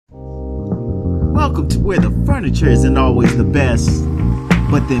Welcome to where the furniture isn't always the best,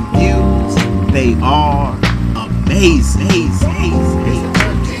 but the views, they are amazing.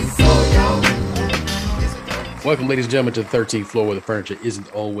 Welcome, ladies and gentlemen, to the 13th floor, where the furniture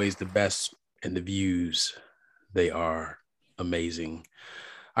isn't always the best and the views, they are amazing.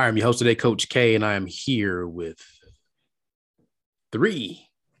 I am your host today, Coach K, and I am here with three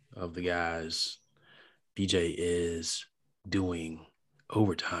of the guys. BJ is doing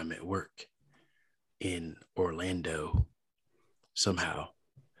overtime at work in Orlando somehow.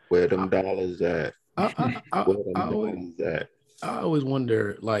 Where them dollars at? I always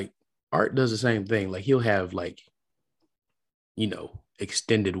wonder, like, Art does the same thing. Like, he'll have, like, you know,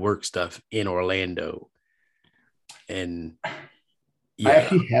 extended work stuff in Orlando. And I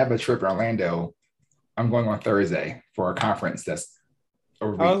actually have a trip in Orlando. I'm going on Thursday for a conference that's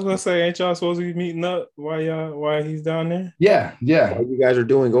over. I was gonna say, ain't y'all supposed to be meeting up while he's down there? Yeah. While you guys are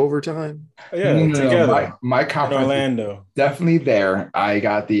doing overtime? Yeah, together. My conference in Orlando. Definitely there. I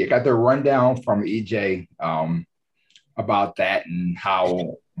got the rundown from EJ about that and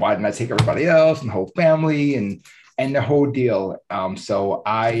why didn't I take everybody else and the whole family and the whole deal. So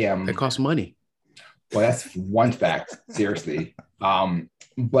I am. It costs money. Well, that's one fact. Seriously. No,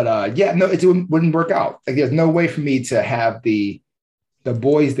 it wouldn't work out. Like, there's no way for me to have the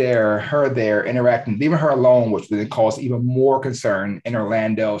boys there, her there, interacting, leaving her alone, which would cause even more concern in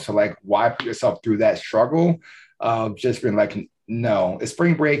Orlando. So, like, why put yourself through that struggle of just being like, no, it's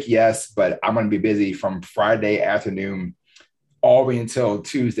spring break, yes, but I'm going to be busy from Friday afternoon all the way until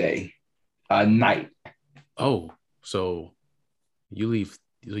Tuesday night. Oh, so you leave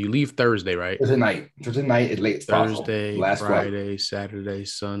Thursday, right? Thursday night is late. Thursday, last Friday, flight. Saturday,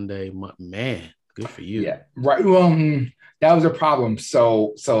 Sunday. Man, good for you. Yeah, right. Well, that was a problem.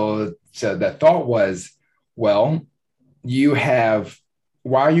 So the thought was, well,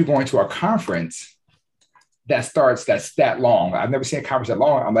 why are you going to a conference that's that long? I've never seen a conference that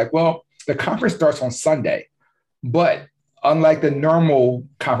long. I'm like, well, the conference starts on Sunday, but unlike the normal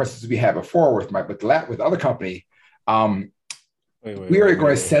conferences we had before with other company, we are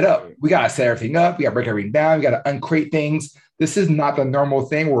going to set up. We got to set everything up. We got to break everything down. We got to uncrate things. This is not the normal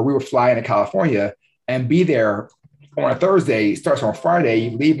thing where we would fly into California and be there on a Thursday, starts on Friday,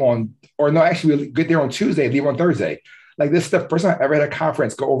 you leave on, or no, actually we get there on Tuesday, leave on Thursday. Like, this is the first time I've ever had a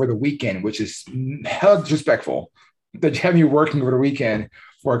conference go over the weekend, which is hell disrespectful that you have me working over the weekend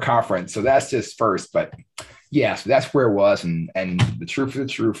for a conference. So that's just first, but yeah, so that's where it was. And the truth is the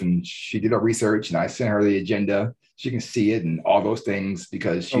truth. And she did her research and I sent her the agenda. She can see it and all those things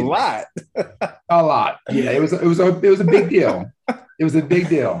because she's a lot. Yeah, it was a big deal. It was a big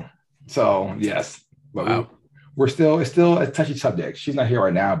deal. So yes, but wow. It's still a touchy subject. She's not here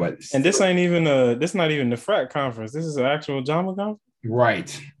right now, but this not even the frat conference. This is an actual JAMA conference.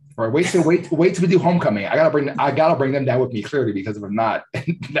 Right. Wait till we do homecoming. I gotta bring them down with me, clearly, because if not,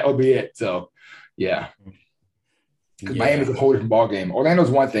 that would be it. So yeah. Because Miami's a whole different ball game.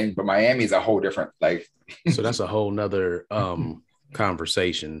 Orlando's one thing, but Miami is a whole different, like. So that's a whole nother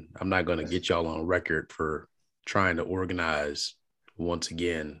conversation. I'm not going to get y'all on record for trying to organize once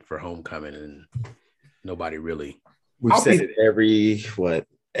again for homecoming, and nobody really. We've said it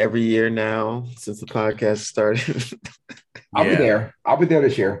every year now since the podcast started. I'll be there. I'll be there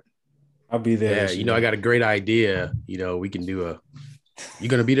this year. I'll be there. Yeah, I got a great idea. We can do you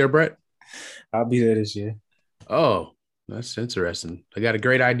going to be there, Brett? I'll be there this year. Oh, that's interesting. I got a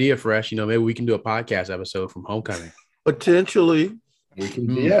great idea, Fresh. Maybe we can do a podcast episode from homecoming. Potentially. We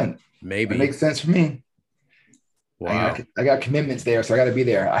can, yeah. Maybe. It makes sense for me. Wow. I got commitments there, so I got to be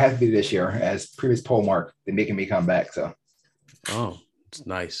there. I have to be this year as previous poll mark. They're making me come back, so. Oh, it's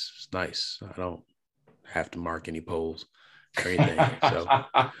nice. It's nice. I don't have to mark any polls or anything. So.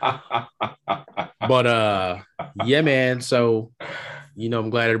 But, yeah, man. So, I'm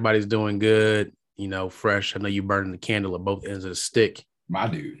glad everybody's doing good. Fresh. I know you burning the candle at both ends of the stick. My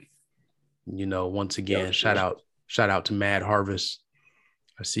dude. Once again, shout out to Mad Harvest.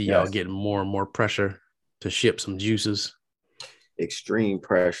 I see y'all getting more and more pressure to ship some juices. Extreme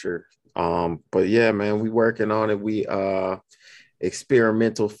pressure. But yeah, man, we working on it. We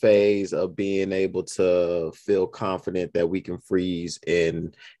experimental phase of being able to feel confident that we can freeze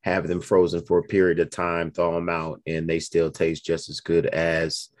and have them frozen for a period of time, thaw them out, and they still taste just as good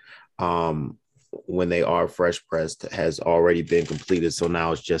as when they are fresh pressed has already been completed. So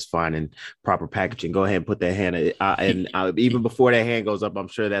now it's just finding proper packaging. Go ahead and put that hand even before that hand goes up, I'm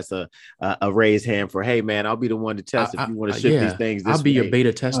sure that's a raised hand for, hey man, I'll be the one to test if you want to ship these things. I'll be your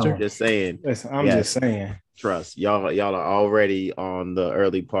beta tester. Just saying. Listen, I'm just saying. Trust y'all are already on the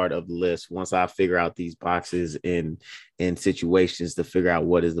early part of the list. Once I figure out these boxes in situations to figure out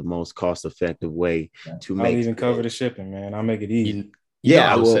what is the most cost effective way to I'll make. even cover the shipping, man. I'll make it easy.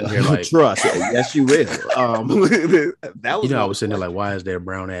 I was sitting here like trust. Yes, you will. That was I was sitting there like, why is there a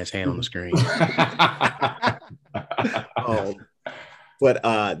brown ass hand on the screen? But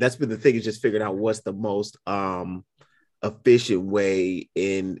that's been the thing, is just figuring out what's the most efficient way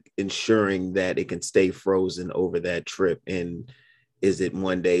in ensuring that it can stay frozen over that trip. And is it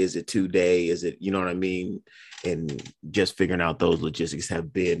 1 day? Is it 2 day? Is it, you know what I mean? And just figuring out those logistics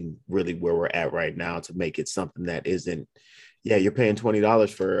have been really where we're at right now to make it something that isn't, you're paying $20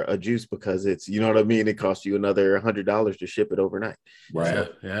 for a juice because it's, you know what I mean? It costs you another $100 to ship it overnight. Right.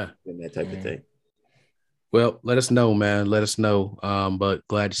 Yeah. And that type of thing. Well, let us know, man. Let us know. But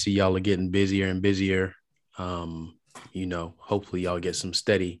glad to see y'all are getting busier and busier. Hopefully y'all get some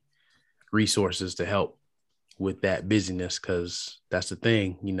steady resources to help with that busyness, because that's the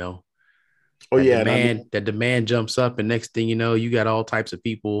thing, that demand jumps up, and next thing you know, you got all types of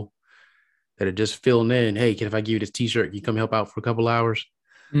people that are just filling in. Hey, if I give you this t-shirt, can you come help out for a couple hours?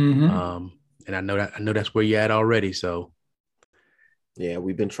 Mm-hmm. And I know that's where you're at already. So yeah,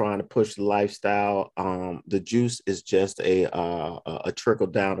 we've been trying to push the lifestyle. The juice is just a trickle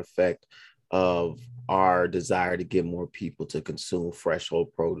down effect of our desire to get more people to consume fresh whole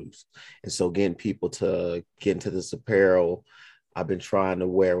produce. And so getting people to get into this apparel, I've been trying to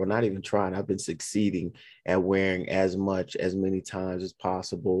wear, well, not even trying, I've been succeeding at wearing as many times as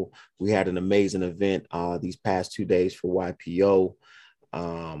possible. We had an amazing event these past 2 days for YPO,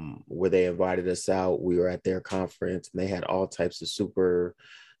 where they invited us out. We were at their conference, and they had all types of super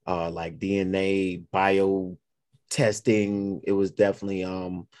like DNA, bio testing. It was definitely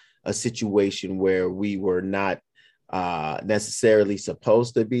a situation where we were not necessarily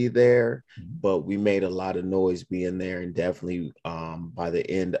supposed to be there, but we made a lot of noise being there, and definitely by the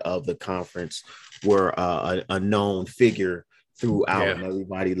end of the conference were a known figure throughout. And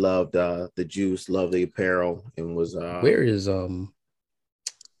everybody loved the juice, loved the apparel, and was there is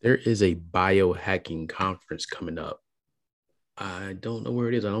a biohacking conference coming up. I don't know where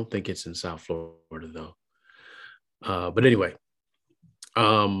it is. I don't think it's in South Florida though. But anyway,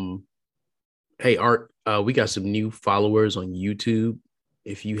 hey Art, we got some new followers on YouTube.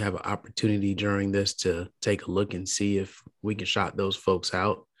 If you have an opportunity during this to take a look and see if we can shout those folks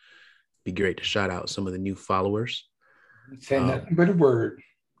out, be great to shout out some of the new followers. Say nothing but a word.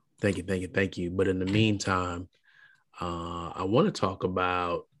 Thank you. But in the meantime, I want to talk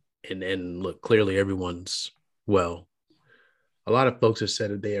about, and look, clearly everyone's, well, a lot of folks have said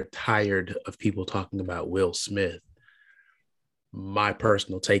that they are tired of people talking about Will Smith. My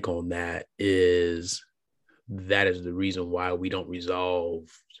personal take on that is the reason why we don't resolve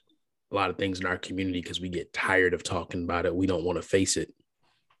a lot of things in our community, because we get tired of talking about it. We don't want to face it.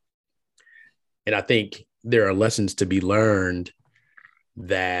 And I think there are lessons to be learned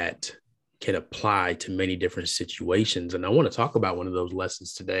that can apply to many different situations. And I want to talk about one of those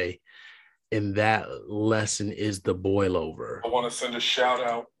lessons today. And that lesson is the boil over. I want to send a shout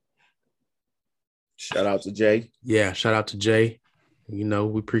out. Shout out to Jay. Yeah, shout out to Jay. We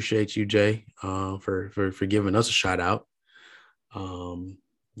appreciate you, Jay, for giving us a shout out. We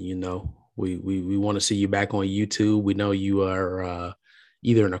want to see you back on YouTube. We know you are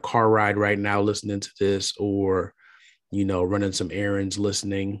either in a car ride right now listening to this, or running some errands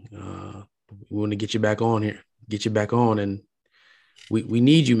listening. We want to get you back on here, and we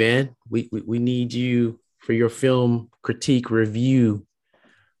need you, man. We need you for your film critique review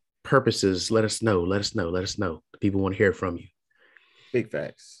purposes. Let us know. People want to hear from you. Big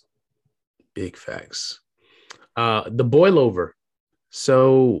facts. The boil over.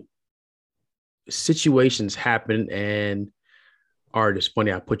 So situations happen, and Art, it's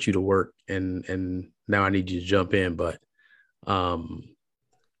funny, I put you to work and now I need you to jump in, but I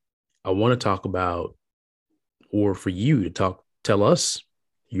want to talk about, or for you to tell us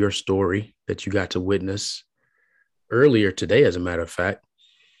your story that you got to witness earlier today, as a matter of fact,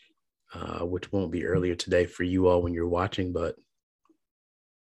 which won't be earlier today for you all when you're watching, but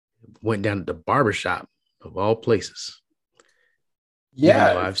went down to the barbershop of all places.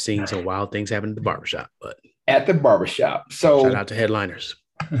 Yeah. I've seen some wild things happen at the barbershop, but at the barbershop. So shout out to headliners.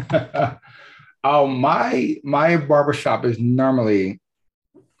 My barbershop is normally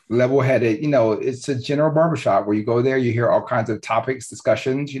level-headed. It's a general barbershop where you go there, you hear all kinds of topics,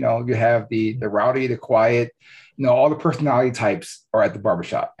 discussions. You have the rowdy, the quiet, all the personality types are at the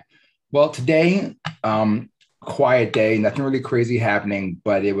barbershop. Well, today, quiet day, nothing really crazy happening,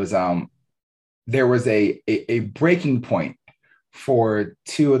 but it was there was a breaking point for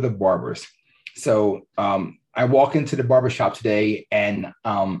two of the barbers. So I walk into the barbershop today, and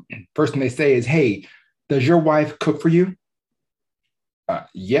first thing they say is, "Hey, does your wife cook for you?"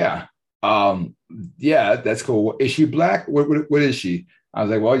 Yeah. Yeah, that's cool. Is she black? What is she? I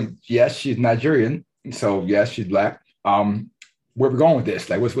was like, well, yes, she's Nigerian. So yes, she's black. Where we going with this?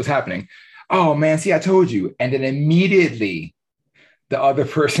 Like, what's happening? Oh man, see, I told you. And then immediately the other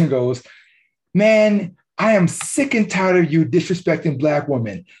person goes, man, I am sick and tired of you disrespecting black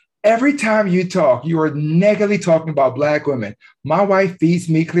women. Every time you talk, you are negatively talking about black women. My wife feeds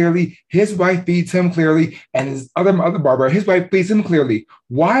me clearly. His wife feeds him clearly. And his other barber, his wife feeds him clearly.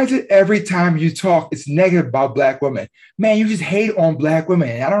 Why is it every time you talk, it's negative about black women? Man, you just hate on black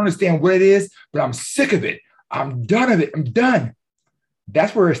women. I don't understand what it is, but I'm sick of it. I'm done of it. I'm done.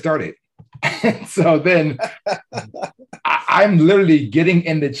 That's where it started. So then I'm literally getting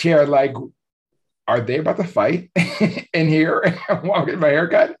in the chair like, are they about to fight in here while I'm getting my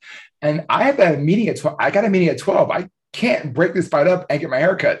haircut? And I have that meeting at 12. I got a meeting at 12. I can't break this fight up and get my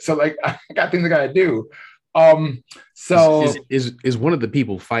haircut. So like, I got things I got to do. So is one of the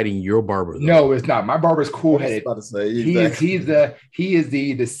people fighting your barber? Though? No, it's not. My barber's cool headed. Exactly. He is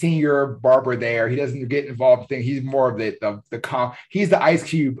the senior barber there. He doesn't get involved in things. He's more of the he's the Ice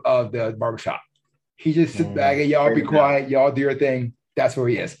Cube of the barbershop. He just sits back and y'all be quiet, y'all do your thing. That's where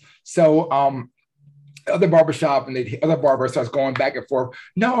he is. So other barbershop and the other barber starts going back and forth.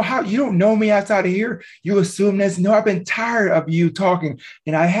 No, how you don't know me outside of here? You assume this. No, I've been tired of you talking.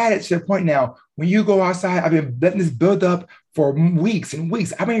 And I had it to the point now, when you go outside, I've been letting this build up for weeks and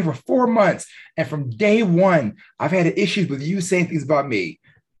weeks. I've been here for 4 months. And from day one, I've had issues with you saying things about me.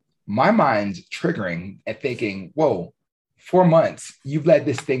 My mind's triggering and thinking, whoa, 4 months, you've let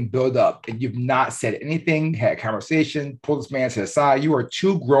this thing build up and you've not said anything, had a conversation, pulled this man to the side. You are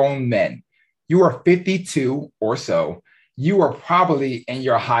two grown men. You are 52 or so. You are probably in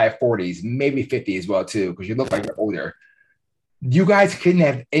your high 40s, maybe 50 as well, too, because you look like you're older. You guys couldn't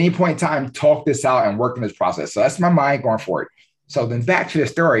at any point in time talk this out and work in this process. So that's my mind going for it. So then back to the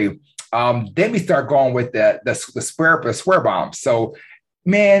story. Then we start going with the swear bomb. So,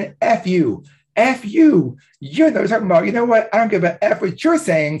 man, F you. F you. You're talking about, you know what? I don't give a F what you're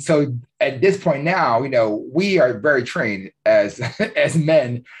saying. So at this point now, we are very trained as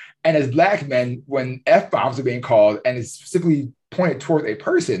men. And as black men, when F-bombs are being called and it's specifically pointed towards a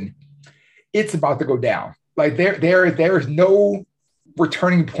person, it's about to go down. Like there is no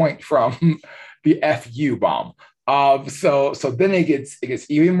returning point from the FU bomb. So then it gets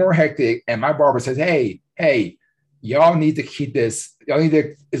even more hectic. And my barber says, hey, y'all need to keep this.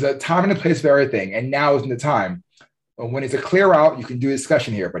 There's a time and a place for everything. And now isn't the time. When it's a clear out, you can do a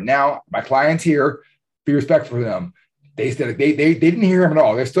discussion here. But now my client's here, be respectful for them. They said they didn't hear him at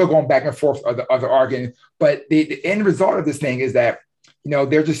all. They're still going back and forth other arguing. But the end result of this thing is that,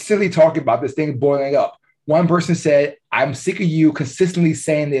 they're just silly talking about this thing boiling up. One person said, I'm sick of you consistently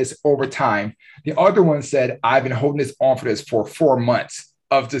saying this over time. The other one said, I've been holding this on for this for 4 months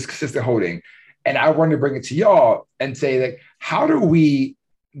of this consistent holding. And I wanted to bring it to y'all and say, like, how do we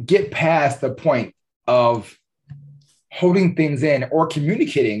get past the point of holding things in or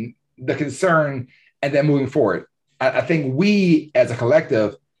communicating the concern and then moving forward? I think we as a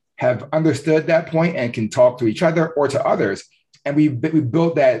collective have understood that point and can talk to each other or to others. And we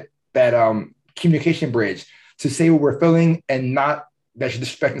built that communication bridge to say what we're feeling and not that you're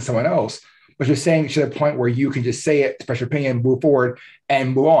disrespecting someone else, but you're saying to the point where you can just say it, express your opinion, move forward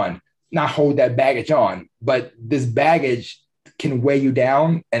and move on, not hold that baggage on. But this baggage can weigh you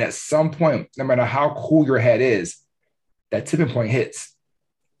down. And at some point, no matter how cool your head is, that tipping point hits.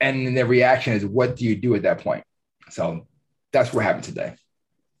 And then the reaction is, what do you do at that point? So that's what happened today.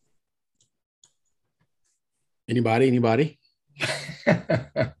 Anybody?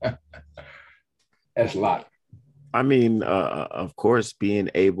 That's a lot. I mean, of course, being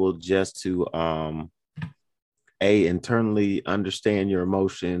able just to internally understand your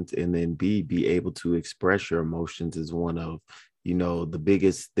emotions and then be able to express your emotions is one of, the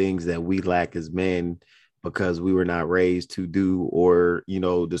biggest things that we lack as men, because we were not raised to do or,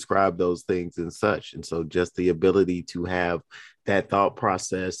 describe those things and such. And so just the ability to have that thought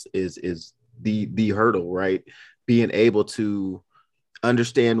process is the hurdle, right? Being able to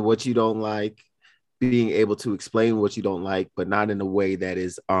understand what you don't like, being able to explain what you don't like, but not in a way that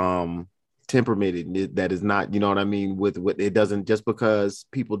is temperamented, that is not, what I mean, with it doesn't, just because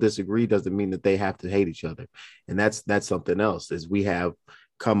people disagree doesn't mean that they have to hate each other. And that's something else, is we have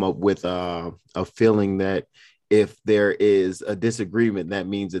come up with a feeling that if there is a disagreement, that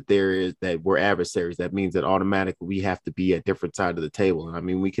means that we're adversaries. That means that automatically we have to be at different sides of the table. And I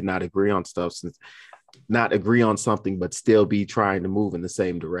mean, we cannot agree on stuff, since not agree on something, but still be trying to move in the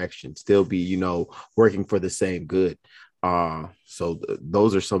same direction, still be, working for the same good.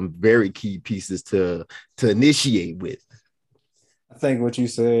 Those are some very key pieces to initiate with. I think what you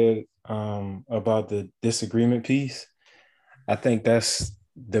said about the disagreement piece, I think that's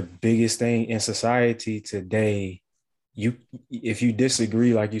the biggest thing in society today. If you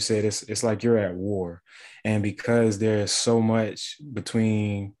disagree, like you said, it's like you're at war. And because there's so much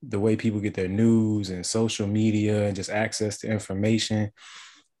between the way people get their news and social media and just access to information,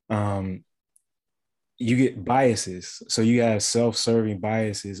 you get biases. So you have self-serving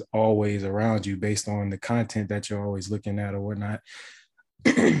biases always around you based on the content that you're always looking at or whatnot.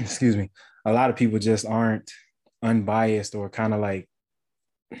 Excuse me. A lot of people just aren't unbiased or kind of like,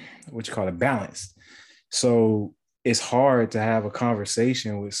 what you call it, balanced. So it's hard to have a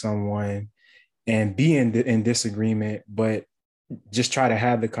conversation with someone and be in disagreement, but just try to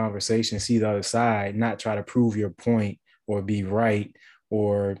have the conversation, see the other side, not try to prove your point or be right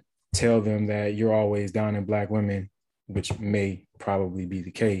or tell them that you're always down in Black women, which may probably be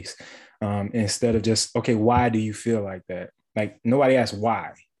the case. Instead of just, okay, why do you feel like that? Like nobody asks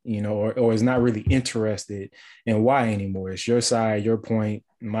why, or is not really interested in why anymore. It's your side, your point,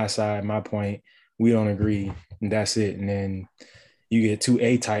 my side, my point. We don't agree, and that's it. And then you get two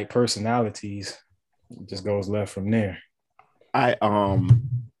A-type personalities. It just goes left from there. I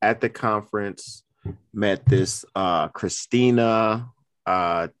at the conference met this Christina.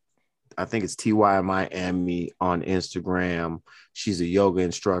 I think it's TY Miami on Instagram. She's a yoga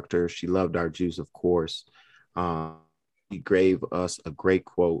instructor. She loved our juice, of course. She gave us a great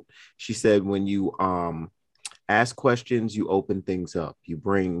quote. She said, when you ask questions, you open things up. You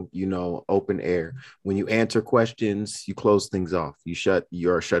bring, open air. When you answer questions, you close things off.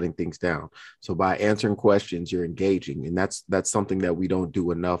 You're shutting things down. So by answering questions, you're engaging. And that's something that we don't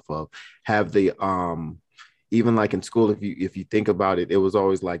do enough of. Have the even like in school, if you think about it, it was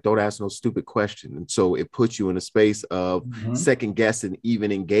always like, don't ask no stupid question. And so it puts you in a space of second guessing,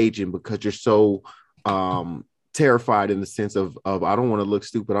 even engaging, because you're so terrified in the sense of I don't want to look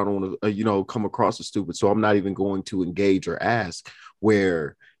stupid. I don't want to, come across as stupid. So I'm not even going to engage or ask.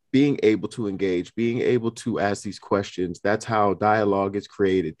 Where being able to engage, being able to ask these questions, that's how dialogue is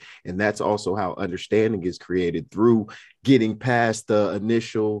created. And that's also how understanding is created, through getting past the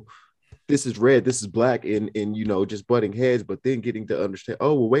initial, this is red, this is black, and just butting heads, but then getting to understand,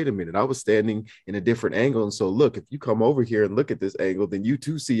 oh, well, wait a minute, I was standing in a different angle. And so look, if you come over here and look at this angle, then you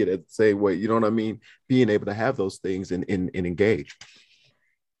too see it at the same way. You know what I mean? Being able to have those things and engage.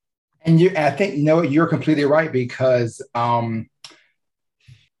 And I think, you're completely right, because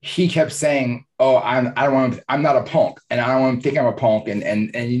he kept saying, oh, I'm not a punk, and I don't want to think I'm a punk.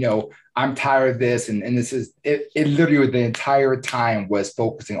 And I'm tired of this. And this is it literally the entire time was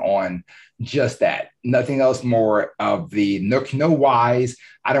focusing on just that. Nothing else more of the no whys.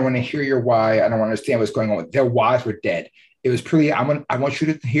 I don't want to hear your why. I don't want to understand what's going on. Their whys were dead. It was pretty, I want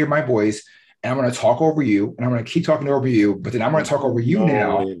you to hear my voice, and I'm going to talk over you, and I'm going to keep talking over you, but then I'm going to talk over you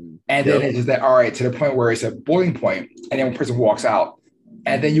now. And then it's just that, all right, to the point where it's a boiling point, and then one person walks out.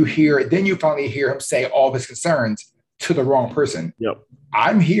 And then you finally hear him say all of his concerns to the wrong person. Yep.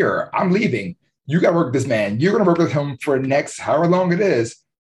 I'm here. I'm leaving. You got to work with this man. You're going to work with him for the next however long it is.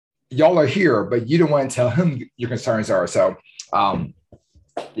 Y'all are here, but you don't want to tell him your concerns are. So,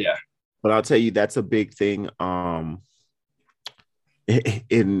 yeah. But I'll tell you, that's a big thing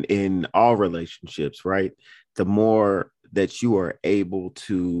in all relationships, right? The more that you are able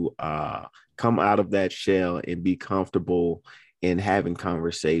to come out of that shell and be comfortable in having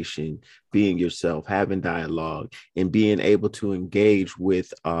conversation, being yourself, having dialogue, and being able to engage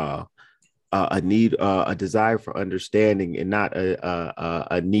with a desire for understanding, and not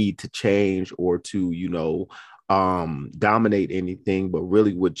a need to change or to, dominate anything, but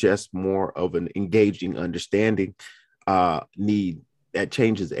really with just more of an engaging understanding need, that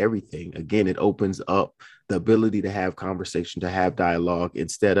changes everything. Again, it opens up the ability to have conversation, to have dialogue,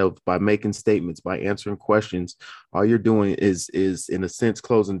 instead of by making statements, by answering questions. All you're doing is in a sense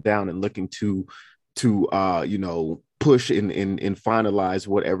closing down and looking to push and finalize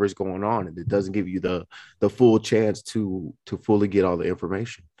whatever's going on, and it doesn't give you the full chance to fully get all the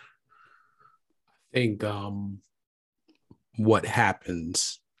information. I think what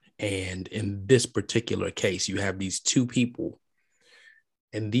happens, and in this particular case, you have these two people,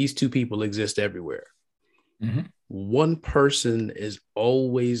 and these two people exist everywhere. Mm-hmm. One person is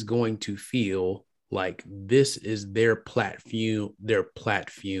always going to feel like this is their platform.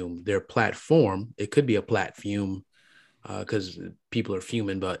 It could be a platform because people are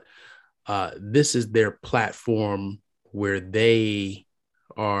fuming, but this is their platform where they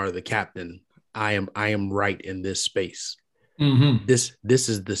are the captain I am right in this space. Mm-hmm. This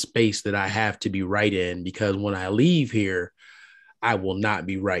is the space that I have to be right in, because when I leave here, I will not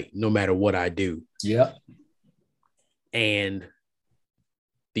be right no matter what I do. Yeah. And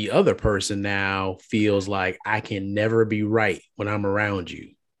the other person now feels like I can never be right when I'm around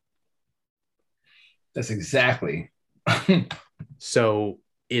you. That's exactly. So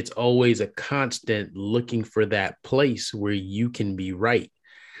it's always a constant looking for that place where you can be right.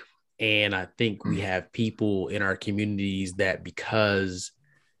 And I think we have people in our communities that, because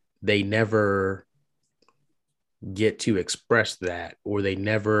they never get to express that, or they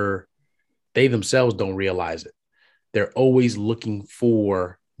themselves don't realize it, they're always looking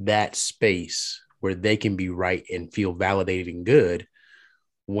for that space where they can be right and feel validated and good,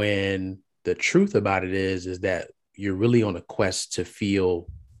 when the truth about it is that you're really on a quest to feel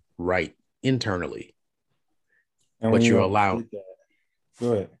right internally. And But when you you're don't allowed. get that,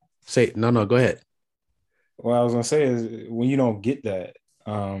 go ahead. Say no, go ahead. What I was gonna say is, when you don't get that,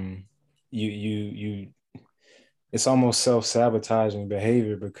 you it's almost self-sabotaging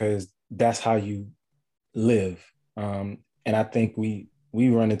behavior, because that's how you live. And I think we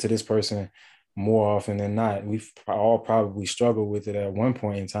run into this person more often than not. We've all probably struggled with it at one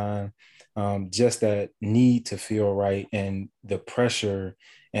point in time. Just that need to feel right, and the pressure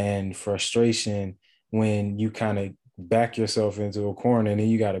and frustration when you kind of back yourself into a corner, and then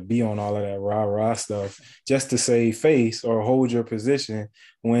you got to be on all of that rah stuff just to save face or hold your position,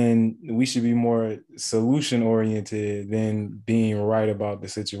 when we should be more solution oriented than being right about the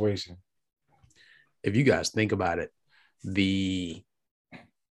situation. If you guys think about it, the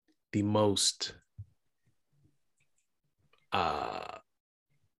most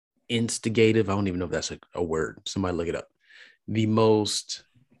instigative, I don't even know if that's a word, somebody look it up, the most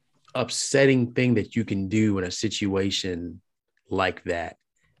upsetting thing that you can do in a situation like that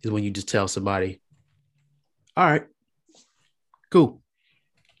is when you just tell somebody, all right, cool.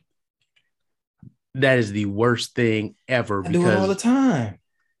 That is the worst thing ever. I do it all the time.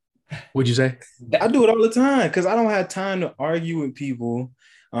 What'd you say? I do it all the time because I don't have time to argue with people.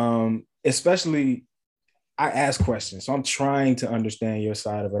 Especially, I ask questions. So I'm trying to understand your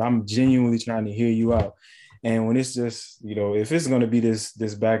side of it. I'm genuinely trying to hear you out. And when it's just, if it's going to be this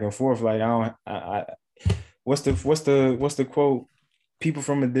back and forth, like what's the quote? People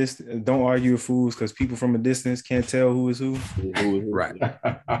from a distance don't argue with fools, because people from a distance can't tell who is who. Right.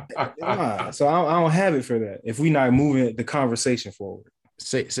 So I don't have it for that. If we're not moving the conversation forward.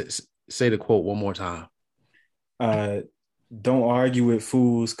 Say the quote one more time. Don't argue with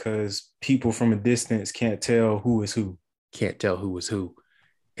fools, because people from a distance can't tell who is who. Can't tell who is who.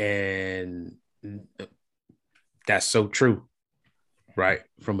 And that's so true, right?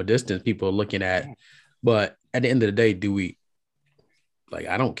 From a distance, people are looking at, but at the end of the day,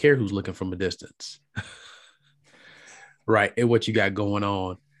 I don't care who's looking from a distance, right? And what you got going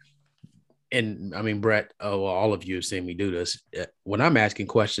on. And I mean, Brett, all of you have seen me do this. When I'm asking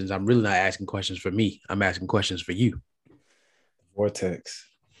questions, I'm really not asking questions for me. I'm asking questions for you. Vortex.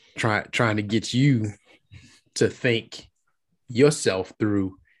 Trying to get you to think yourself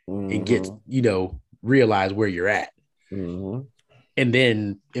through and get, realize where you're at. Mm-hmm. And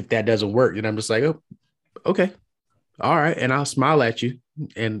then if that doesn't work, then I'm just like, oh, okay. All right. And I'll smile at you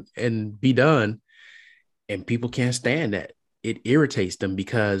and be done. And people can't stand that. It irritates them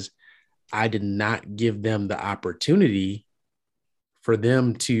because I did not give them the opportunity for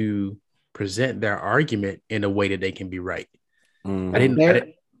them to present their argument in a way that they can be right. Mm-hmm.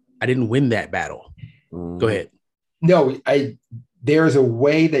 I didn't win that battle. Mm-hmm. Go ahead. No, there's a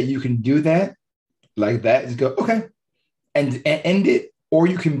way that you can do that, like that. Is go, okay, and end it, or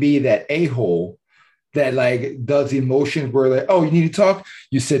you can be that a-hole that does the emotions where oh, you need to talk.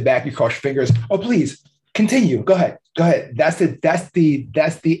 You sit back, you cross your fingers. Oh, please continue. Go ahead. That's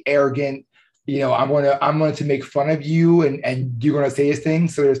the arrogant. I'm going to make fun of you, and you're going to say this thing.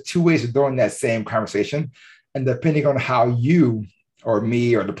 So there's two ways of doing that same conversation, and depending on how you or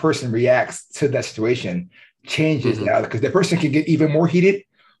me or the person reacts to that situation changes now, because the person can get even more heated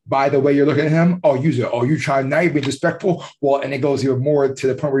by the way you're looking at him. Oh, you're trying, now you're being disrespectful. Well, and it goes even more to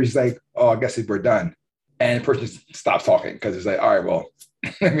the point where he's like, oh, I guess we're done. And the person stops talking because it's like, all right, well,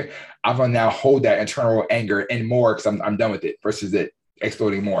 I'm going to now hold that internal anger and more because I'm done with it versus it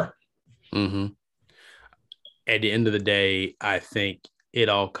exploding more. Mm-hmm. At the end of the day, I think it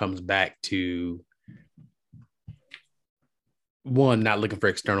all comes back to one, not looking for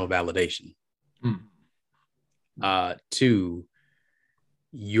external validation. Two,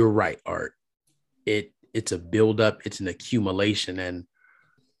 you're right, Art. It's a buildup, it's an accumulation. And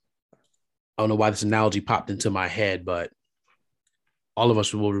I don't know why this analogy popped into my head, but all of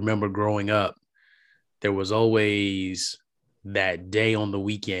us will remember growing up there was always that day on the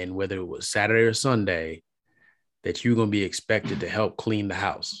weekend, whether it was Saturday or Sunday, that you're going to be expected to help clean the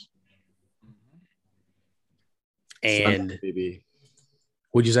house. And Sunday, baby.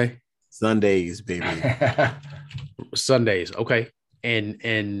 What'd you say? Sundays, baby. Sundays. Okay.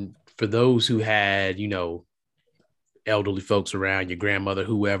 And for those who had, you know, elderly folks around, your grandmother,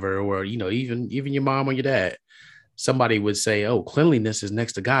 whoever, or, you know, even your mom or your dad, somebody would say, oh, cleanliness is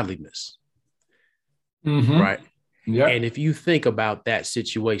next to godliness. Mm-hmm. Right. Yeah. And if you think about that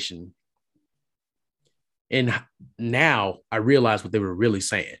situation, and now I realize what they were really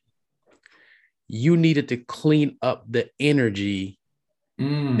saying. You needed to clean up the energy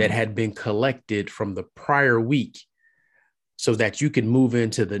that had been collected from the prior week so that you can move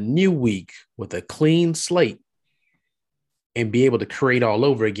into the new week with a clean slate and be able to create all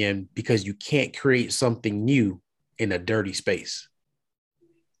over again, because you can't create something new in a dirty space.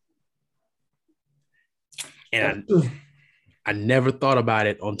 And I never thought about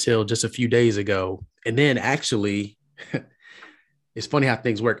it until just a few days ago. And then actually, it's funny how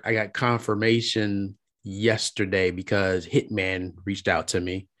things work. I got confirmation yesterday because Hitman reached out to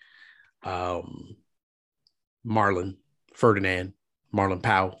me. Marlon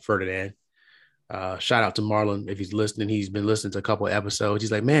Powell Ferdinand. Shout out to Marlon if he's listening. He's been listening to a couple of episodes.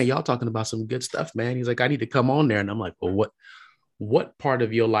 He's like, man, y'all talking about some good stuff, man. He's like, I need to come on there. And I'm like, well, what part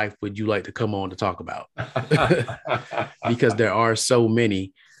of your life would you like to come on to talk about? Because there are so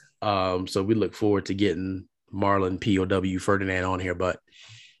many. So we look forward to getting Marlon POW Ferdinand on here. But,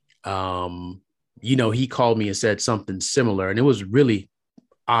 you know, he called me and said something similar. And it was really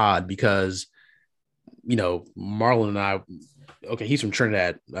odd because, you know, Marlon and I, okay, he's from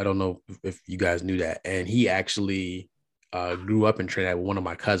Trinidad. I don't know if you guys knew that. And he actually grew up in Trinidad with one of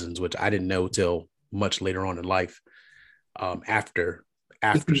my cousins, which I didn't know till much later on in life. After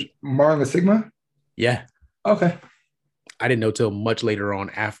Marlon the Sigma? Yeah. Okay. I didn't know till much later on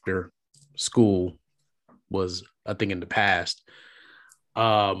after school was a thing in the past.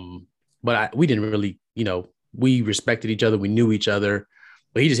 But we didn't really, you know, we respected each other. We knew each other,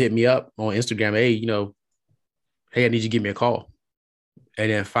 but he just hit me up on Instagram. Hey, you know, hey, I need you to give me a call. And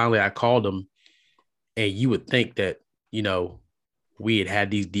then finally I called him, and you would think that, you know, we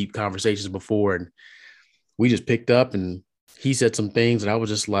had these deep conversations before, and we just picked up and he said some things and I was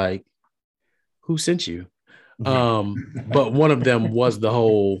just like, who sent you? But one of them was the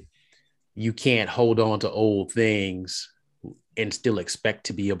whole, you can't hold on to old things and still expect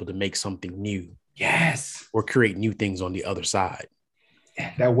to be able to make something new. Yes. Or create new things on the other side.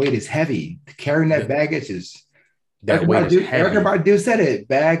 That weight is heavy. Carrying that baggage is that weight is heavy. Erykah Badu said it.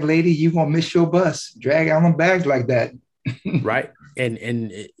 Bag lady, you gonna miss your bus. Drag out on bags like that. Right. And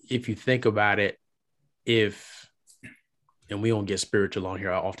if you think about it, and we don't get spiritual on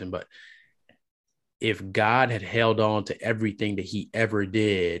here often, but if God had held on to everything that he ever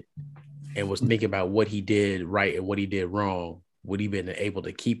did and was thinking about what he did right and what he did wrong, would he been able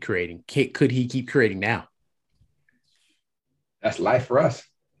to keep creating? Could he keep creating now? That's life for us.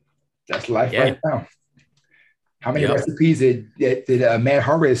 That's life right now. How many Yep. recipes did Matt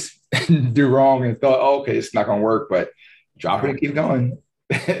Harris do wrong and thought, oh, okay, it's not going to work, but drop it and keep going.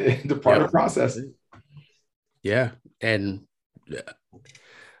 The part of the process. Yeah. And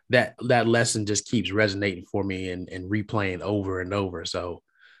that lesson just keeps resonating for me and replaying over and over. So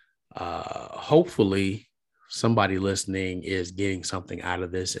hopefully somebody listening is getting something out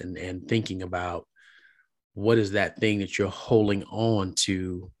of this and thinking about what is that thing that you're holding on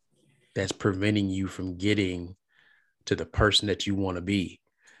to that's preventing you from getting to the person that you want to be.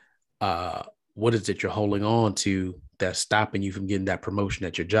 What is it you're holding on to that's stopping you from getting that promotion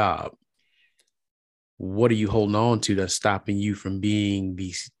at your job? What are you holding on to that's stopping you from being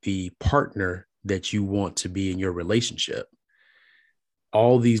the partner that you want to be in your relationship?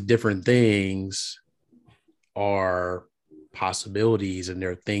 All these different things are possibilities, and there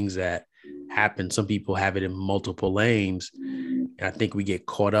are things that happen. Some people have it in multiple lanes. And I think we get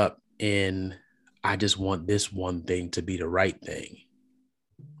caught up in, I just want this one thing to be the right thing.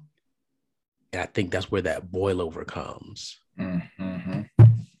 And I think that's where that boil over comes. Mm-hmm.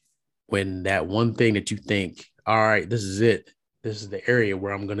 When that one thing that you think, all right, this is it. This is the area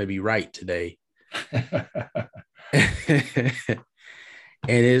where I'm going to be right today.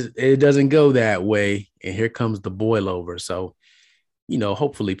 And it doesn't go that way. And here comes the boil over. So, you know,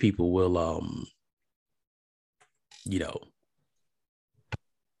 hopefully people will, you know,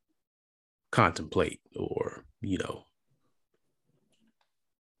 contemplate or, you know,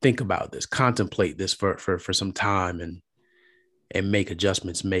 think about this, contemplate this for some time and make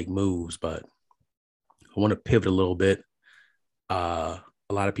adjustments, make moves. But I want to pivot a little bit. A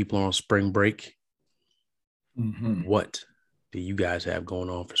lot of people are on spring break. Mhm. What do you guys have going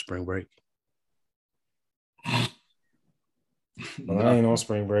on for spring break? Well, I ain't on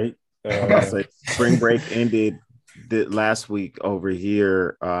spring break. I'm about to say spring break ended last week over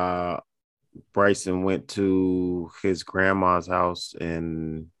here. Bryson went to his grandma's house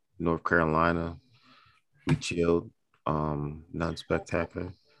in North Carolina. We chilled. Nothing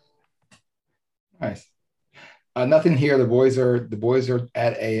spectacular. Nice. Nothing here. The boys are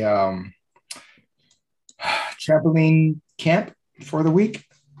at a trampoline camp for the week.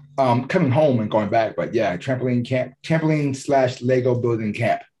 Coming home and going back, but yeah, trampoline / Lego building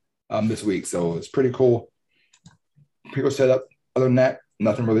camp this week. So it's pretty cool. Pretty cool setup. Other than that,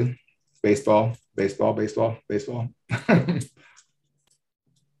 nothing really. Baseball.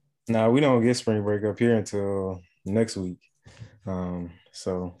 Nah, we don't get spring break up here until next week.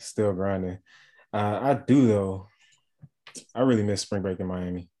 So still grinding. I do though. I really miss spring break in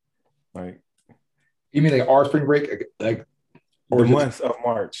Miami. Like You mean like our spring break, like the month of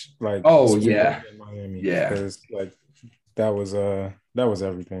March. Like oh spring yeah, break in Miami. yeah. Because like that was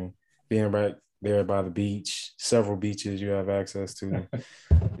everything. Being right there by the beach, several beaches you have access to.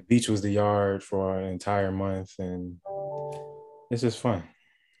 The beach was the yard for an entire month, and it's just fun.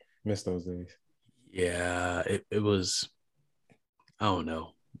 Miss those days. Yeah, it was, I don't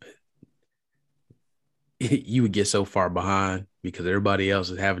know. You would get so far behind because everybody else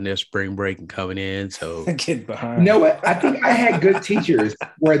is having their spring break and coming in. So Get behind. You know what? I think I had good teachers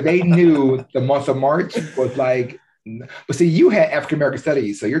where they knew the month of March was like, but see, you had African American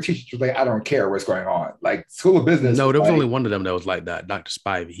studies, so your teachers were like, I don't care what's going on. Like School of Business. no, there was like, only one of them that was like that. Dr.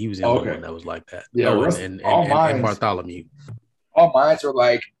 Spivey. He was the only Okay. one that was like that. Yeah, Oh, rest- and all mine- Bartholomew. all minds were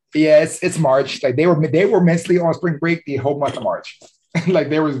like, yeah, it's March. Like they were mentally on spring break the whole month of March. Like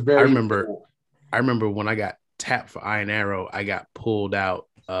there was very. I remember when I got tapped for Iron Arrow, I got pulled out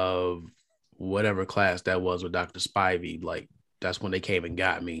of whatever class that was with Dr. Spivey. Like that's when they came and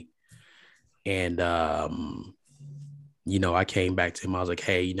got me. And I came back to him. I was like,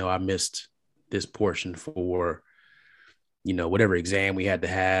 hey, I missed this portion for, whatever exam we had to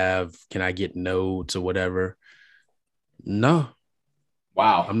have. Can I get notes or whatever? No.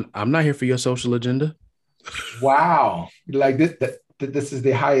 Wow. I'm not here for your social agenda. Wow. Like this is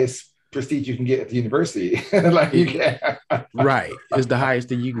the highest prestige you can get at the university. Like you can. Right. It's the highest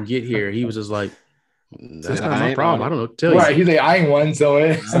thing you can get here. He was just like, that's not I my ain't problem. on it. I don't know what to tell Right. He's like, I ain't one, so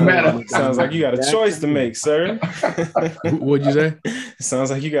it doesn't matter. Sounds like you got a choice to make, sir. you. What'd you say?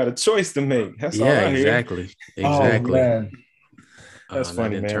 Sounds like you got a choice to make. That's all Yeah, I hear. exactly. Oh, man. That's That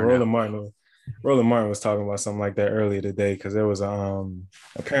funny, didn't man. turn Roland Martin was talking about something like that earlier today because there was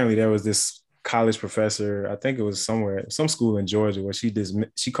apparently there was this college professor, I think it was some school in Georgia, where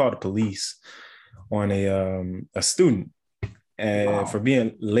she called the police on a student and for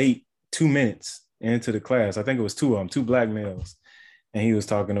being late 2 minutes into the class. I think it was two of them, two black males, and he was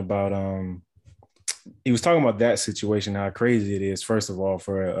talking about that situation, how crazy it is, first of all,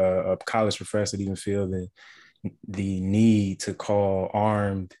 for a college professor to even feel the need to call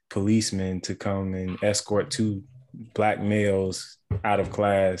armed policemen to come and escort two black males out of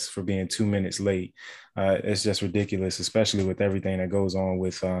class for being 2 minutes late. It's just ridiculous, especially with everything that goes on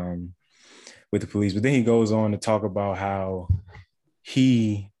with the police. But then he goes on to talk about how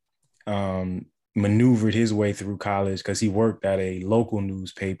he maneuvered his way through college because he worked at a local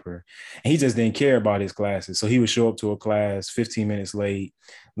newspaper and he just didn't care about his classes. So he would show up to a class 15 minutes late,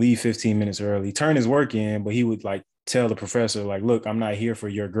 leave 15 minutes early, turn his work in, but he would like tell the professor, like, look, I'm not here for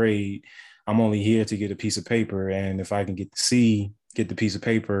your grade. I'm only here to get a piece of paper. And if I can get the piece of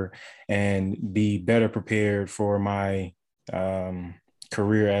paper and be better prepared for my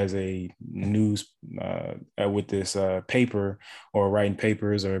career as a news with this paper or writing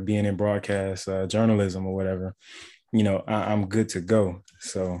papers or being in broadcast journalism or whatever, I'm good to go.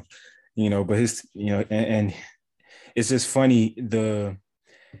 So, but his, and it's just funny, the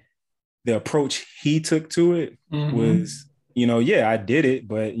approach he took to it was, yeah, I did it,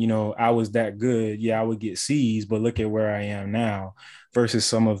 but, I was that good. Yeah, I would get C's, but look at where I am now versus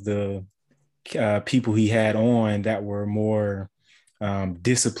some of the people he had on that were more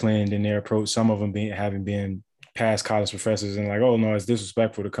disciplined in their approach. Some of them having been past college professors and like, oh no, it's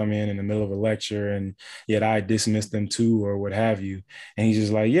disrespectful to come in the middle of a lecture and yet I dismiss them too or what have you. And he's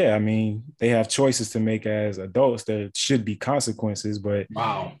just like, yeah, I mean, they have choices to make as adults. There should be consequences. But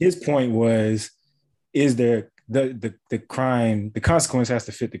wow, his point was, is there the crime, the consequence has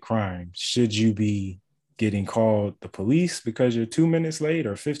to fit the crime. Should you be getting called the police because you're 2 minutes late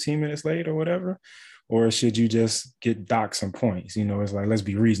or 15 minutes late or whatever? Or should you just get docked some points? It's like, let's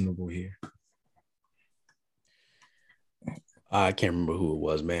be reasonable here. I can't remember who it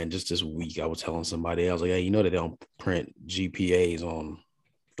was, man. Just this week, I was telling somebody, I was like, hey, you know, they don't print GPAs on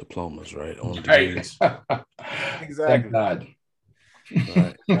diplomas, right? On Right. degrees. Thank God.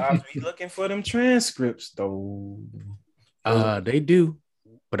 Right. I'll be looking for them transcripts, though. They do.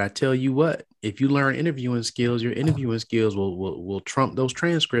 But I tell you what, if you learn interviewing skills, your interviewing skills will trump those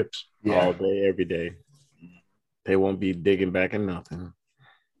transcripts. Yeah. All day, every day. They won't be digging back in nothing.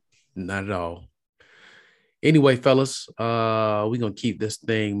 Not at all. Anyway, fellas, we're gonna keep this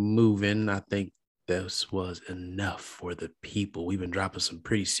thing moving. I think this was enough for the people. We've been dropping some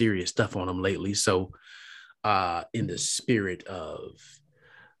pretty serious stuff on them lately. So in the spirit of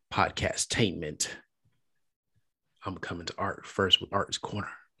podcasttainment, I'm coming to Art first with Art's Corner.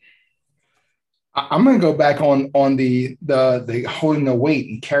 I'm going to go back on the holding the weight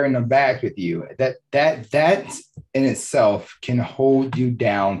and carrying them back with you. That in itself can hold you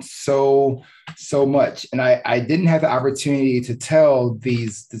down so much. And I didn't have the opportunity to tell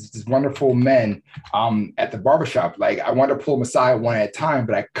these wonderful men at the barbershop. Like, I wanted to pull them aside one at a time,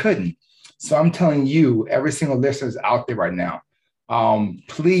 but I couldn't. So I'm telling you, every single listener is out there right now.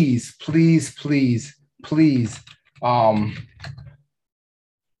 Please, please, please, please.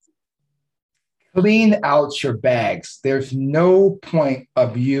 Clean out your bags. There's no point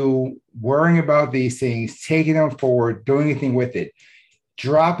of you worrying about these things, taking them forward, doing anything with it.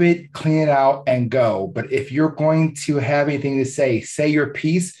 Drop it, clean it out, and go. But if you're going to have anything to say your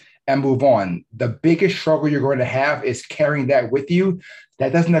piece and move on. The biggest struggle you're going to have is carrying that with you.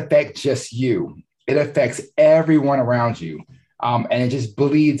 That doesn't affect just you. It affects everyone around you. And it just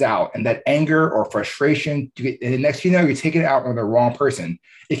bleeds out. And that anger or frustration, and the next you know, you're taking it out on the wrong person.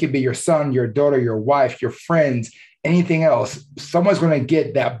 It could be your son, your daughter, your wife, your friends, anything else. Someone's going to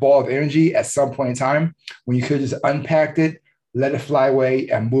get that ball of energy at some point in time when you could just unpacked it, let it fly away,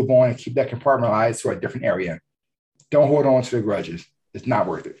 and move on and keep that compartmentalized to a different area. Don't hold on to the grudges. It's not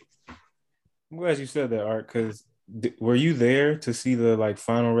worth it. I'm glad you said that, Art, because were you there to see the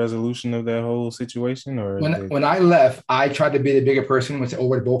final resolution of that whole situation? Or when I left, I tried to be the bigger person, went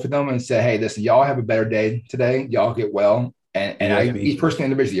over to both of them and said, hey, listen, y'all have a better day today. Y'all get well. And each person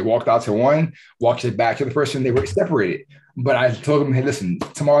individually walked out to one, walked back to the person. They were separated. But I told them, hey, listen,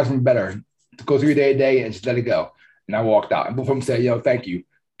 tomorrow's gonna be better. Go through your day to day and just let it go. And I walked out. And both of them said, thank you.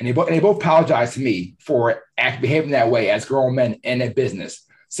 And they both apologized to me for behaving that way as grown men in their business.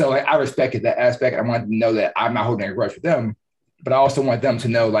 So I respected that aspect. I wanted to know that I'm not holding a grudge with them, but I also want them to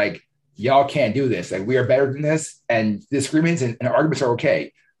know, y'all can't do this. We are better than this, and disagreements and arguments are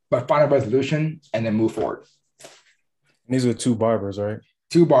okay, but find a resolution and then move forward. And these were two barbers, right?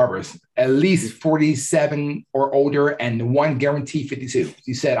 Two barbers, at least 47 or older, and one guaranteed 52.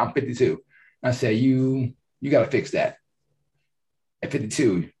 He said, I'm 52. I said, you got to fix that. At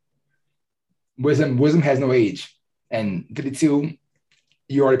 52, wisdom has no age, and 52,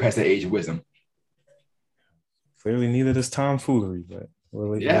 you already passed that age of wisdom. Clearly, neither does tomfoolery, but we'll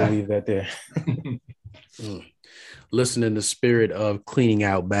leave that there. Listen, in the spirit of cleaning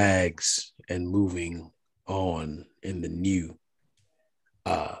out bags and moving on in the new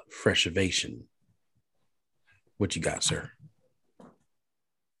Freshavation. What you got, sir?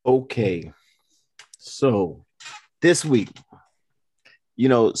 Okay. So this week,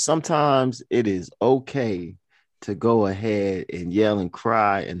 sometimes it is okay to go ahead and yell and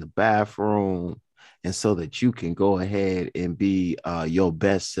cry in the bathroom, and so that you can go ahead and be your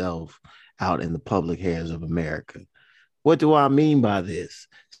best self out in the public hairs of America. What do I mean by this?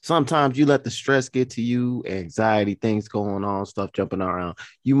 Sometimes you let the stress get to you, anxiety, things going on, stuff jumping around.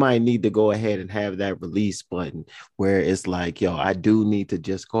 You might need to go ahead and have that release button where it's like, I do need to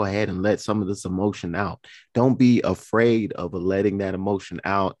just go ahead and let some of this emotion out. Don't be afraid of letting that emotion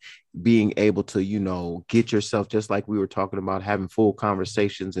out, being able to, get yourself, just like we were talking about, having full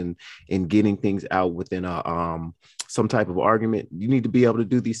conversations and getting things out within some type of argument. You need to be able to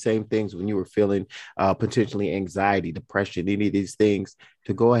do these same things when you were feeling potentially anxiety, depression, any of these things,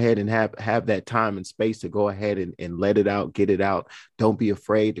 to go ahead and have that time and space to go ahead and let it out, get it out. Don't be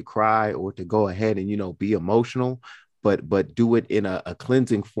afraid to cry or to go ahead and, be emotional, but do it in a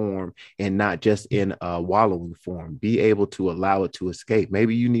cleansing form and not just in a wallowing form. Be able to allow it to escape.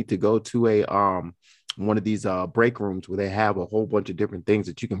 Maybe you need to go to one of these break rooms where they have a whole bunch of different things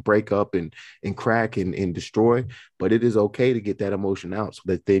that you can break up and crack and destroy, but it is okay to get that emotion out so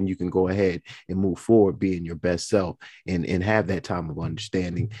that then you can go ahead and move forward, being your best self and have that time of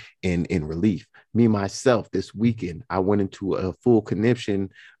understanding and relief. Me, myself, this weekend, I went into a full conniption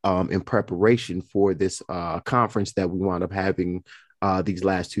in preparation for this conference that we wound up having these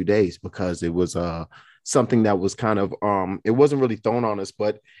last 2 days, because it was something that was kind of, it wasn't really thrown on us,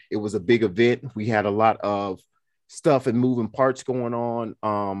 but it was a big event. We had a lot of stuff and moving parts going on.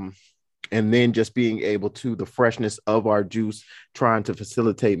 And then just being able to the freshness of our juice, trying to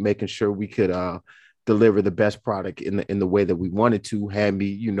facilitate making sure we could deliver the best product in the way that we wanted to, had me,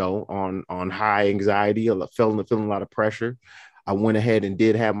 you know, on high anxiety, feeling a lot of pressure. I went ahead and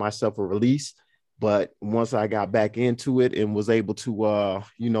did have myself a release, but once I got back into it and was able to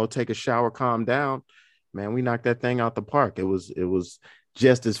you know, take a shower, calm down, man, we knocked that thing out the park. It was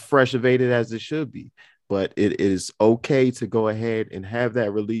just as fresh-avated as it should be. But it is okay to go ahead and have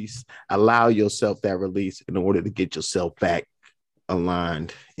that release, allow yourself that release in order to get yourself back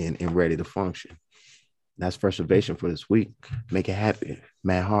aligned and ready to function. That's Freshtivation for this week. Make it happen.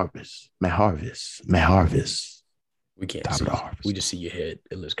 Matt Harvest. We can't Top see. of the harvest. We just see your head.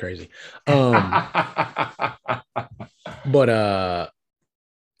 It looks crazy. But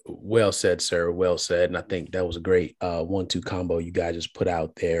well said, sir. Well said. And I think that was a great 1-2 combo you guys just put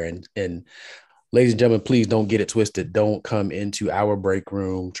out there. And ladies and gentlemen, please don't get it twisted. Don't come into our break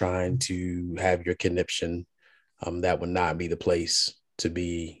room trying to have your conniption. That would not be the place to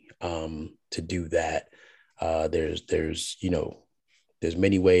be, to do that. There's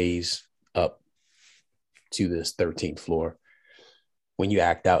many ways up to this 13th floor. When you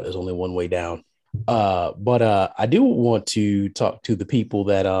act out, there's only one way down. But I do want to talk to the people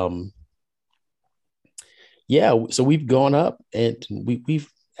that, so we've gone up and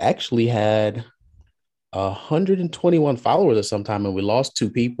we've actually had 121 followers at some time, and we lost 2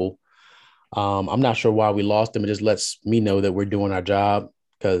 people. I'm not sure why we lost them. It just lets me know that we're doing our job,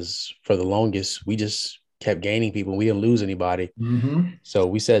 because for the longest we just kept gaining people. We didn't lose anybody. Mm-hmm. So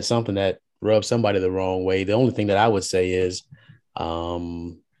we said something that rubbed somebody the wrong way. The only thing that I would say is,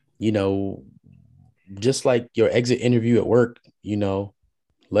 you know, just like your exit interview at work, you know,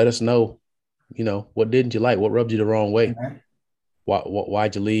 let us know, you know, what didn't you like? What rubbed you the wrong way? Okay.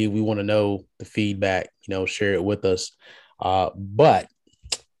 Why'd you leave? We want to know the feedback, you know, share it with us. But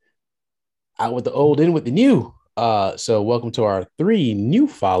out with the old, in with the new. So welcome to our 3 new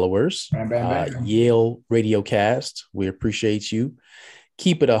followers. Bam, bam, bam. Yale Radiocast. We appreciate you.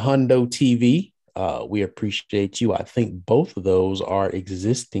 Keep It a Hundo TV. We appreciate you. I think both of those are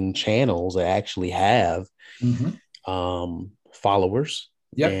existing channels that actually have followers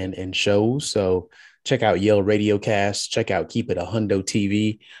and shows. So check out Yale Radiocast. Check out Keep It a Hundo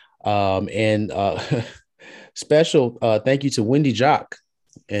TV. And special thank you to Wendy Jock.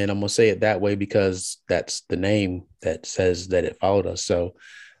 And I'm going to say it that way because that's the name that says that it followed us. So,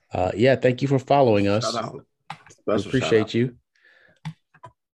 thank you for following us. We appreciate you.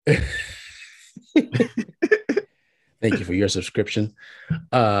 Thank you for your subscription.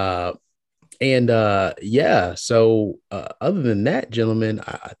 So other than that, gentlemen,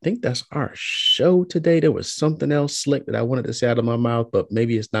 I think that's our show today. There was something else slick that I wanted to say out of my mouth, but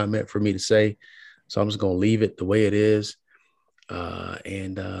maybe it's not meant for me to say. So I'm just going to leave it the way it is.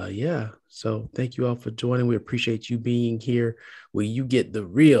 So thank you all for joining. We appreciate you being here, where you get the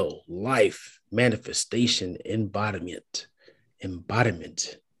real life manifestation embodiment.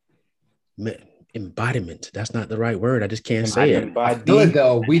 That's not the right word. I just can't say it. Good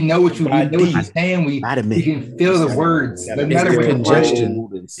though. We know what you're saying. We can feel the words. It's the congestion.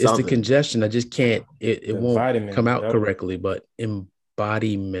 It's the congestion. I just can't. It won't come out correctly. But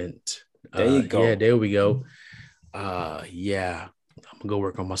embodiment. There you go. Yeah, there we go. I'm gonna go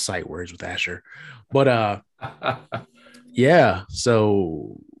work on my sight words with Asher. But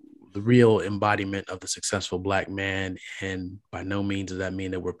so the real embodiment of the successful Black man. And by no means does that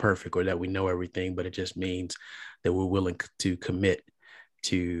mean that we're perfect or that we know everything, but it just means that we're willing to commit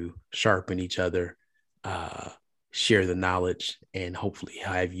to sharpen each other, share the knowledge, and hopefully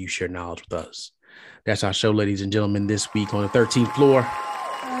have you share knowledge with us. That's our show, ladies and gentlemen, this week on the 13th floor.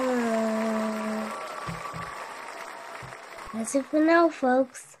 That's it for now,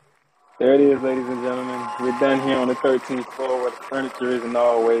 folks. There it is, ladies and gentlemen. We're done here on the 13th floor, where the furniture isn't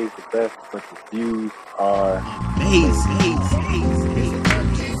always the best, but the views are amazing.